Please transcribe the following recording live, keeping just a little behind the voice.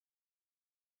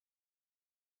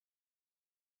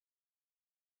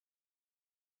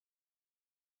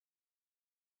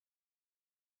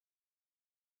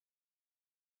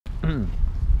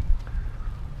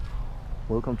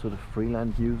Welcome to the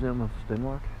Frilandsmuseum of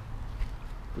Denmark.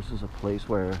 This is a place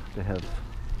where they have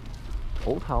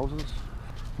old houses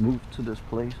moved to this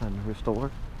place and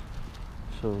restored,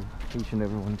 so each and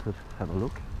everyone could have a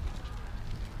look.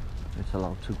 It's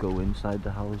allowed to go inside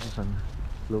the houses and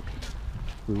look.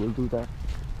 We will do that.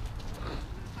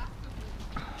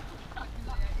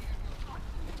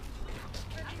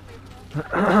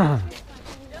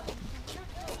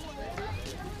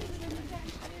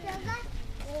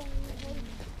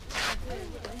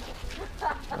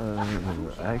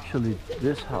 Actually,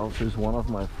 this house is one of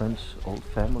my friend's old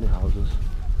family houses.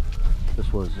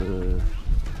 This was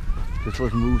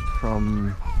moved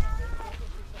from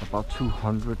about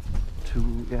 200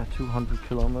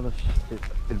 kilometers.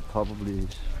 It probably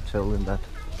is tell in that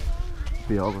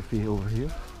biography over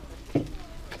here.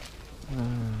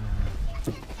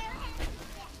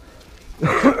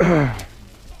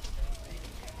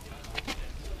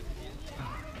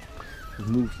 It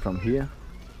moved from here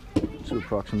to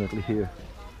approximately here.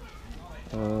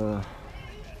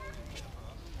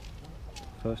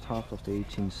 First half of the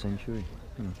 18th century.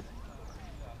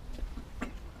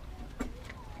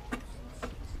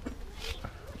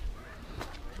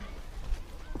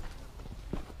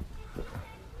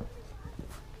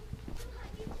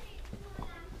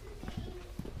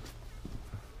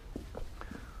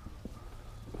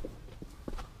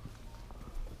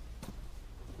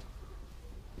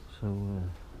 So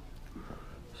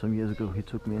some years ago he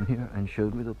took me in here and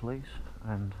showed me the place,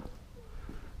 and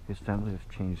his family have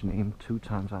changed name 2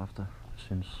 times after,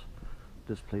 since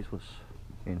this place was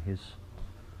in his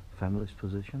family's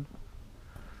possession.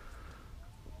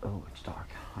 Oh, it's dark.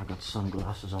 I got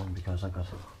sunglasses on because I got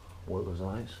Walter's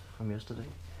eyes from yesterday.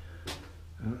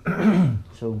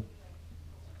 So,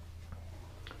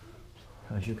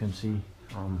 as you can see,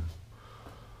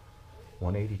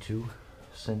 182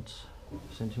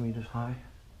 centimeters high,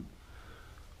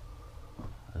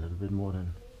 a little bit more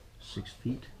than 6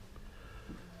 feet.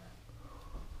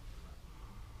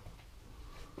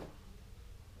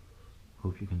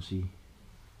 Hope you can see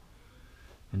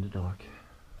in the dark.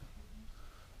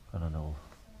 Got an old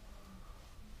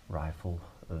rifle,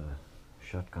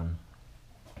 shotgun,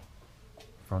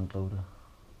 front loader,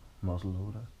 muzzle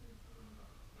loader.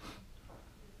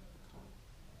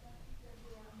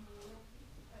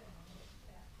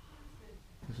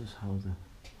 This is how the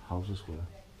houses were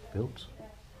built.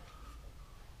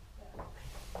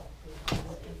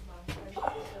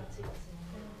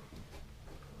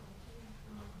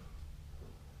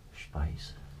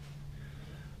 Spice.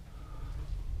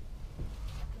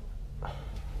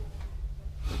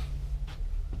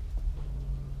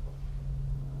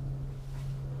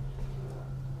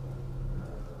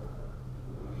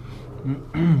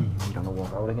 I'm gonna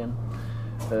walk out again.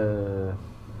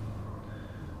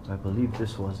 I believe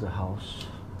this was the house.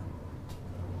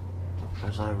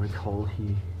 As I recall,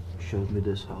 he showed me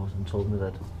this house and told me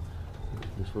that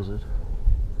this was it.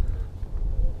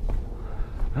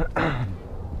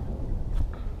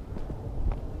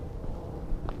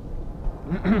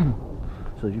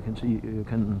 So you can see, you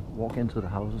can walk into the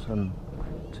houses and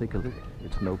take a look.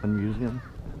 It's an open museum.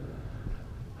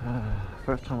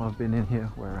 First time I've been in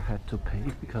here where I had to pay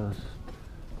because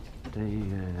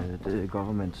the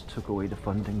government took away the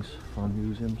fundings from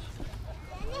museums.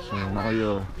 So now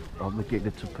you're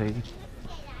obligated to pay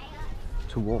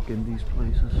to walk in these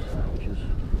places, which is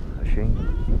a shame.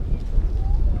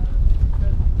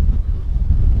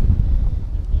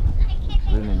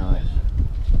 It's really nice.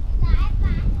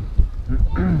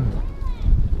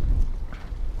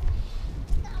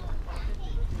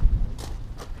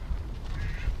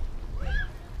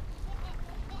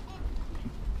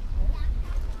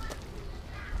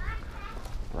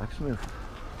 Blacksmith,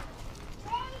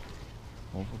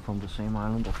 also from the same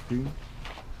island of Fyn.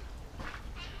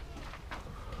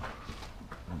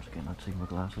 Once again, I take my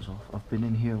glasses off. I've been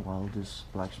in here while this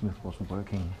blacksmith was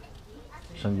working.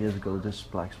 Some years ago, this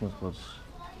blacksmith was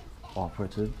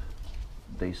operative.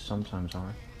 They sometimes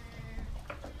are.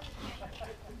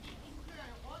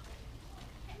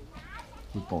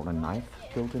 We bought a knife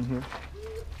built in here.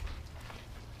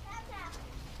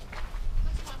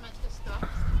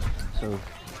 So,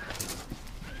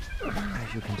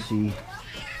 as you can see,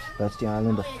 that's the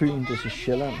island of Fyn. This is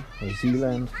Sjælland, or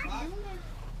Zealand.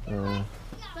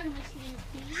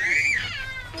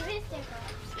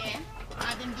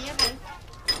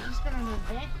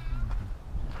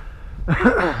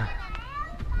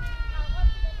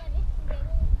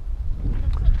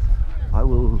 I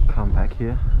will come back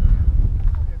here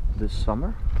this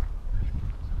summer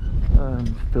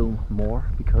and film more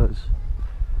because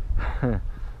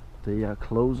They are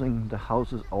closing the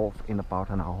houses off in about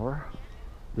an hour.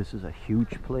 This is a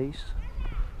huge place,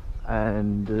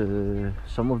 and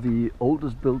some of the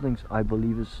oldest buildings I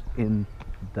believe is in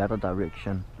that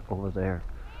direction over there.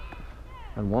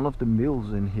 And one of the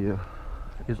mills in here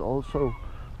is also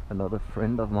another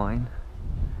friend of mine,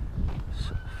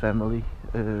 family.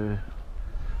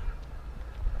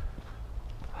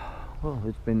 Well,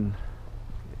 it's been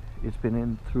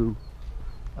in through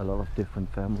a lot of different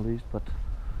families, but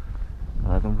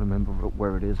I don't remember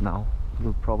where it is now.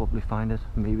 We'll probably find it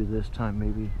maybe this time,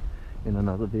 maybe in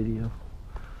another video.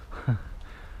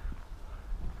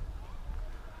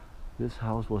 This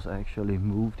house was actually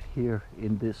moved here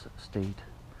in this state,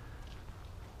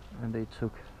 and they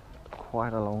took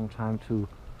quite a long time to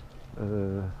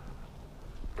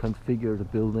configure the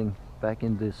building back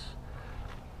in this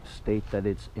state that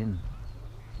it's in.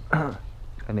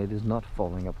 And it is not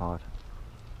falling apart.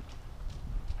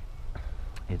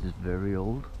 It is very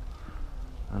old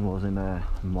and was in a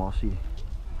mossy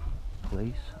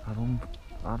place. I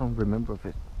don't remember if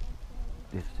it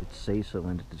says so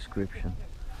in the description.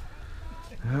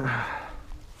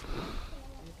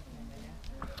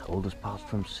 Oldest parts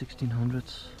from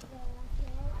 1600s.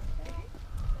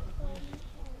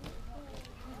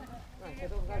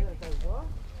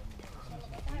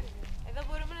 Εδώ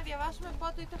μπορούμε να διαβάσουμε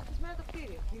πότε ήταν χτισμένο το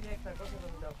κτίριο.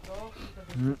 1778.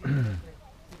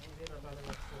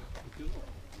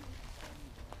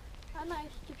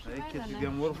 Έχει και τη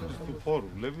διαμόρφωση του χώρου,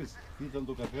 βλέπεις, τι ήταν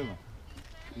το καθένα.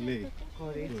 Λέει.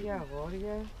 Κορίτσια,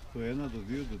 αγόρια. Το 1, το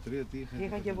 2, το 3, τι είχαν.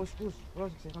 Είχαν και βοσκούς.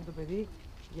 Πρόσεξε, είχαν το παιδί,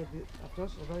 γιατί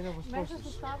αυτός εδώ είναι ο βοσκός Μέσα στο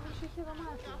τους. Σταύρος είχε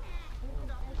δωμάτιο.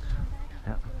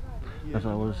 Yeah. As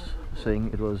I was saying,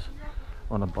 it was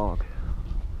on a bog,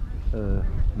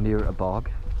 near a bog,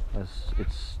 as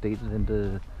it's stated in the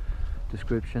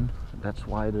description. That's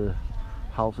why the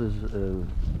houses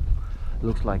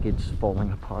looks like it's falling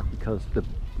apart, because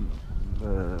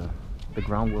the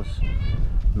ground was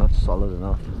not solid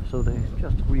enough. So they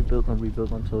just rebuilt and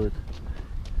rebuilt until it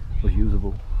was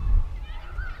usable.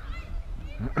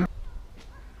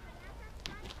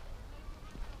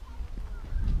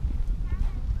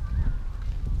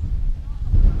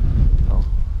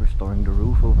 Restoring the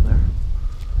roof over there.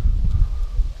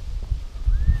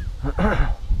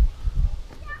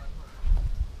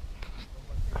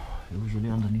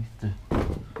 Usually underneath the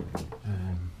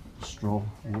straw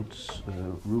woods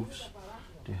roofs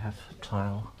they have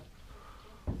tile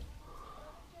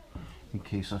in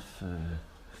case of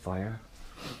fire.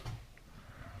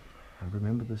 I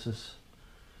remember this is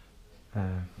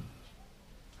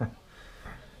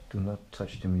do not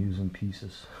touch the museum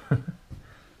pieces.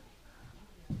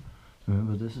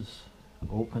 Remember, this is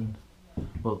open.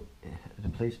 Well, the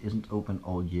place isn't open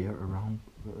all year around,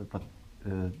 but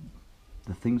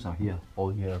the things are here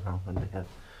all year around, and they have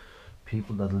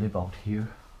people that live out here,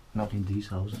 not in these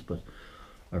houses, but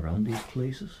around these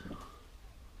places.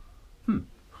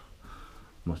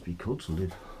 Must be cold to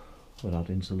live without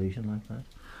insulation like that.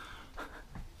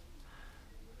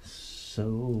 So,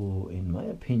 in my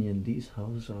opinion, these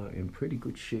houses are in pretty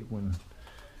good shape when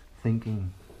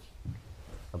thinking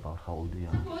about how old they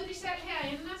are. Boede de selv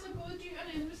herinde, og så boede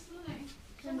dyrene inde ved siden af.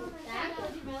 Så når man selv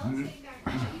lavede de mad til en gang, så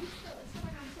er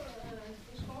der garanteret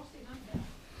skorstenerne der.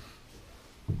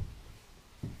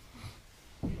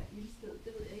 Eller ildsted,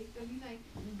 det ved jeg ikke. Der ligner ikke,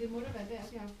 men det må da være der,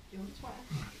 de har. Jo, det tror jeg.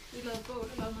 De har lavet bål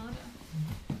eller noget der.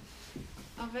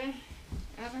 Og hvad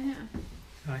er der her?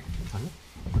 Nej.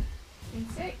 En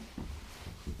seng.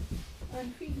 Og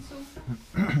en fin sofa.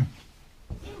 Ja,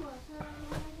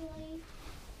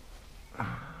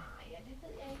 det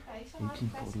ved jeg ikke. Der er ikke så meget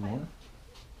plads her. Jeg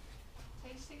er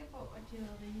ikke sikker på, at de har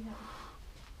været rige her.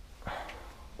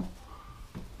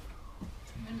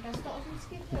 Men der står sådan et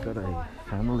skilt We got herude a foran.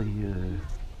 family.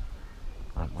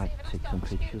 I might take some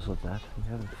pictures of that. We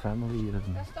have a family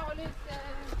Der står lidt...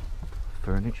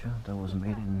 furniture that was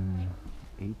made in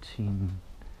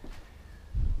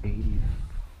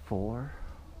 1884,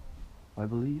 I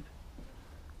believe,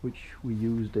 which we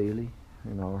use daily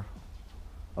in our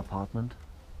apartment,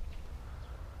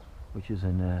 which is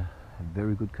in a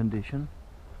very good condition.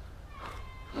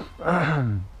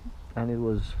 And it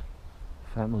was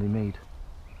family made.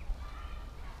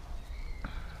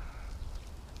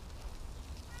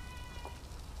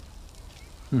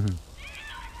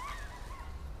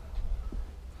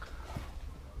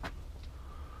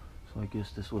 So I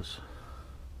guess this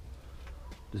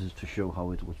is to show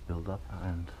how it was built up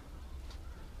and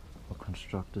or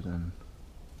constructed, and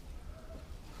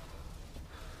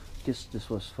I guess this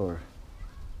was for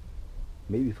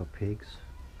maybe for pigs,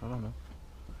 I don't know,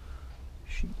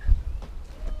 sheep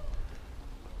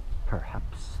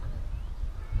perhaps.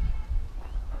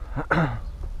 Yeah.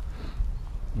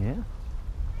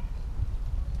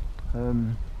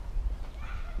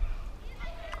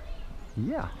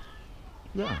 Yeah.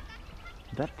 Yeah.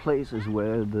 That place is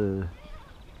where the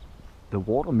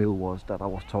watermill was that I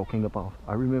was talking about.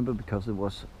 I remember because it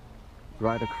was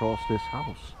right across this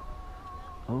house.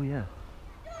 Oh yeah.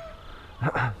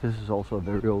 This is also a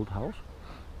very old house.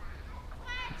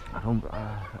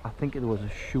 I think it was a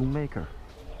shoemaker,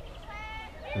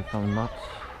 if I'm not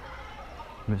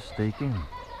mistaken.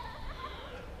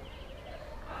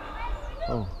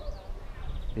 Oh,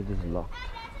 it is locked.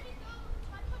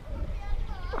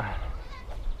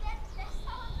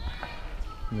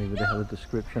 Maybe they have a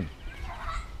description.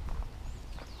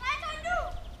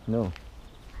 No.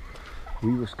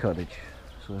 Weaver's cottage,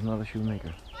 so it's not a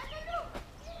shoemaker.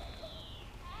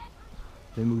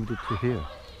 They moved it to here.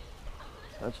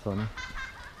 That's funny.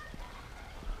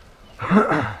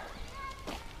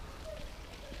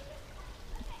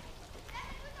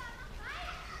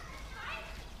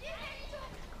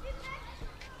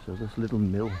 So this little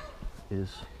mill is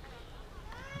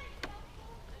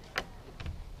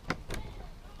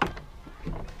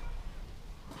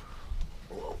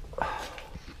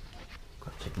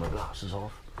gotta take my glasses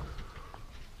off.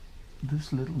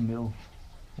 This little mill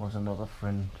was another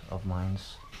friend of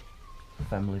mine's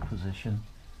family possession.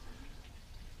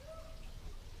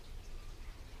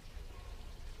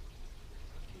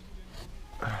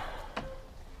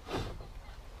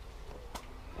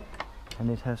 And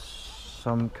it has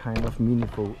some kind of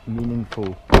meaningful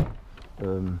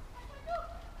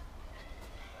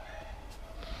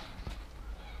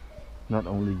not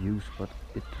only use, but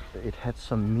it had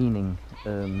some meaning.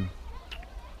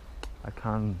 I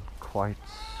can't quite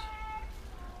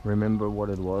remember what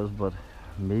it was, but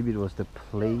maybe it was the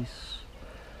place.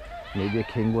 Maybe a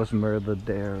king was murdered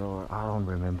there, or I don't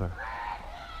remember.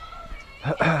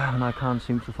 And I can't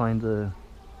seem to find the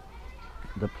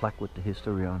plaque with the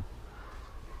history on,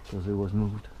 because it was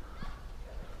moved.